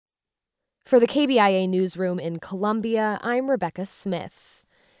For the KBIA Newsroom in Columbia, I'm Rebecca Smith.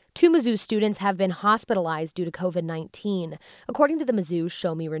 2 Mizzou students have been hospitalized due to COVID-19, according to the Mizzou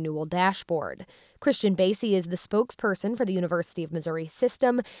Show Me Renewal dashboard. Christian Basie is the spokesperson for the University of Missouri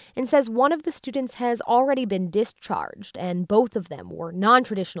system and says one of the students has already been discharged, and both of them were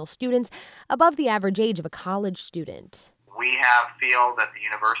non-traditional students above the average age of a college student. We feel that the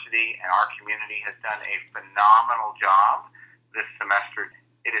university and our community has done a phenomenal job this semester.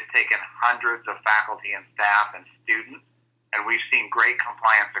 It has taken hundreds of faculty and staff and students, and we've seen great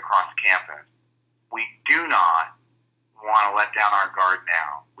compliance across campus. We do not want to let down our guard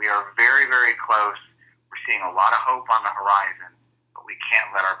now. We are very, very close. We're seeing a lot of hope on the horizon, but we can't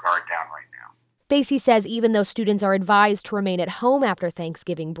let our guard down right now. Basie says even though students are advised to remain at home after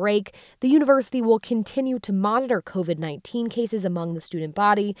Thanksgiving break, the university will continue to monitor COVID-19 cases among the student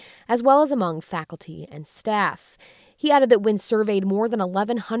body, as well as among faculty and staff. He added that when surveyed, more than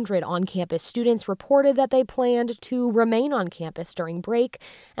 1,100 on-campus students reported that they planned to remain on campus during break,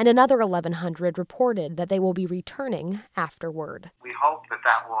 and another 1,100 reported that they will be returning afterward. We hope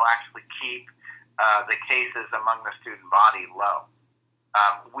that will actually keep the cases among the student body low.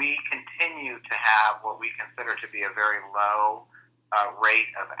 We continue to have what we consider to be a very low rate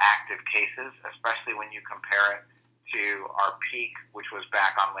of active cases, especially when you compare it to our peak, which was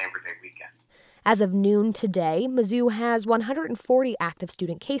back on Labor Day weekend. As of noon today, Mizzou has 140 active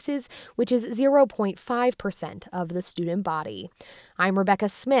student cases, which is 0.5% of the student body. I'm Rebecca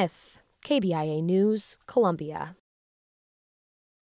Smith, KBIA News, Columbia.